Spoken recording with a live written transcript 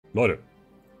Leute.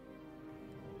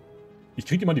 Ich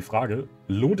kriege immer die Frage,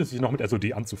 lohnt es sich noch mit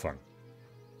SOD anzufangen?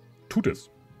 Tut es.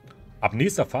 Ab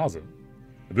nächster Phase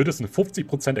wird es einen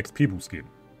 50% XP-Boost geben.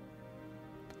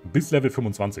 Bis Level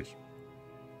 25.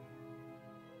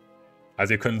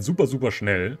 Also ihr könnt super, super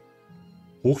schnell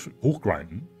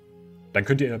hochgrinden. Dann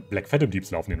könnt ihr Black Phantom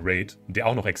Deeps laufen, den Raid, der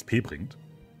auch noch XP bringt.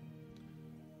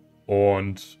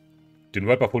 Und den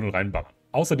World Buff holen und reinballern.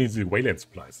 Außerdem diese Wayland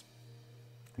Supplies.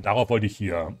 Darauf wollte ich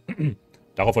hier,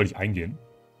 darauf wollte ich eingehen.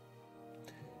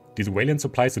 Diese Wayland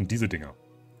Supplies sind diese Dinger.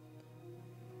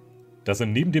 Das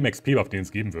sind neben dem XP-Buff, den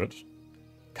es geben wird.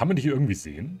 Kann man die hier irgendwie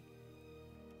sehen?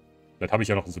 Vielleicht habe ich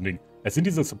ja noch so ein Ding. Es sind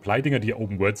diese Supply-Dinger, die ihr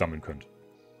Open World sammeln könnt.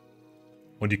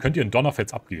 Und die könnt ihr in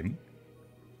Donnerfels abgeben.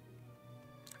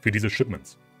 Für diese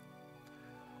Shipments.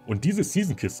 Und diese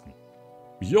Season-Kisten.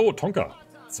 Yo, Tonka.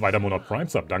 2. Monat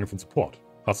Prime-Sub. Danke für den Support.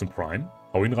 Hast du einen Prime?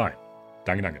 Hau ihn rein.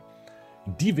 Danke, danke.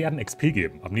 Die werden XP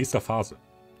geben ab nächster Phase.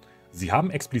 Sie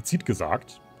haben explizit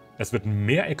gesagt, es wird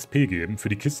mehr XP geben für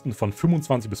die Kisten von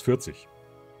 25 bis 40.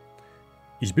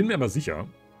 Ich bin mir aber sicher,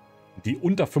 die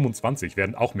unter 25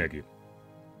 werden auch mehr geben.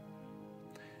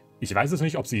 Ich weiß es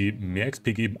nicht, ob sie mehr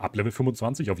XP geben ab Level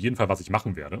 25. Auf jeden Fall, was ich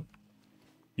machen werde.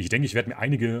 Ich denke, ich werde mir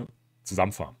einige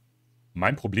zusammenfahren.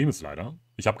 Mein Problem ist leider,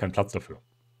 ich habe keinen Platz dafür.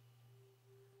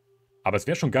 Aber es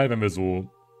wäre schon geil, wenn wir so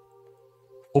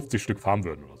 50 Stück farmen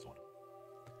würden oder so.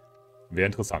 Wäre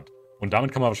interessant. Und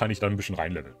damit kann man wahrscheinlich dann ein bisschen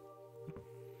reinleveln.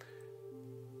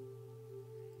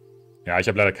 Ja, ich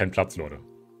habe leider keinen Platz, Leute.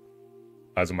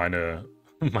 Also meine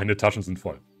Taschen sind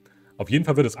voll. Auf jeden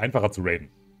Fall wird es einfacher zu raiden.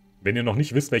 Wenn ihr noch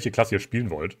nicht wisst, welche Klasse ihr spielen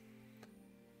wollt,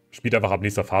 spielt einfach ab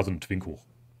nächster Phase einen Twink hoch.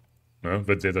 Ne?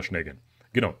 Wird sehr, sehr schnell gehen.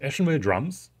 Genau, Ashenvale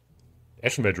Drums.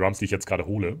 Ashenvale Drums, die ich jetzt gerade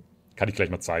hole, kann ich gleich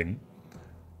mal zeigen.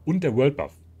 Und der World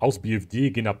Buff. Aus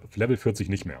BFD gehen ab Level 40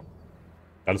 nicht mehr.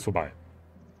 Alles vorbei.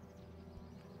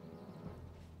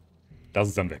 Das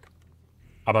ist dann weg.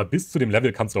 Aber bis zu dem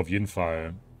Level kannst du auf jeden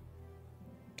Fall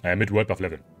mit World Buff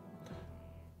leveln.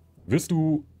 Wirst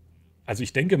du... Also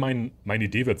ich denke, meine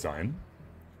Idee wird sein,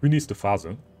 für die nächste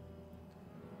Phase,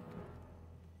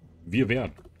 wir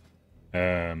werden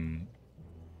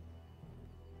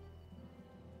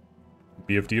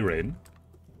BFD raiden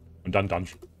und dann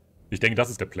Dungeon. Ich denke, das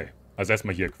ist der Play. Also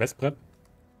erstmal hier Quest Prep,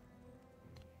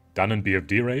 dann ein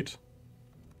BFD Raid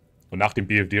und nach dem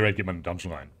BFD Raid geht man in den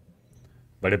Dungeon rein.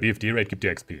 Weil der BFD Raid gibt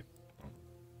dir XP.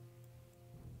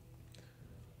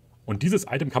 Und dieses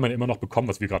Item kann man immer noch bekommen,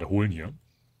 was wir gerade holen hier.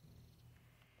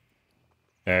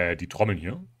 Die Trommeln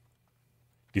hier.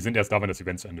 Die sind erst da, wenn das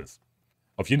Event zu Ende ist.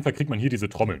 Auf jeden Fall kriegt man hier diese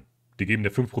Trommeln. Die geben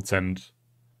dir 5%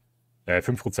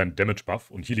 Damage Buff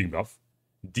und Healing Buff.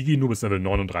 Die gehen nur bis Level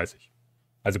 39.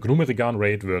 Also Gnome Regan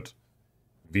Raid wird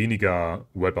weniger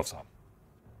World Buffs haben.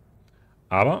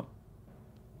 Aber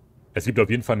es gibt auf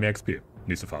jeden Fall mehr XP.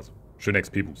 Nächste Phase. Schöner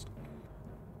XP-Boost.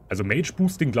 Also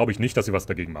Mage-Boosting glaube ich nicht, dass sie was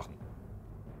dagegen machen.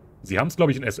 Sie haben es,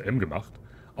 glaube ich, in SOM gemacht.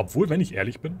 Obwohl, wenn ich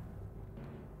ehrlich bin,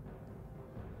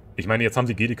 ich meine, jetzt haben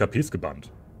sie GDKPs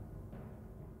gebannt.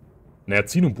 Naja,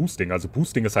 Ziehen und Boosting. Also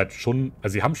Boosting ist halt schon...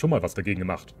 Also sie haben schon mal was dagegen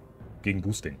gemacht. Gegen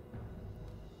Boosting.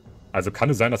 Also kann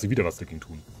es sein, dass sie wieder was dagegen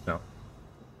tun. Ja.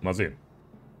 Mal sehen.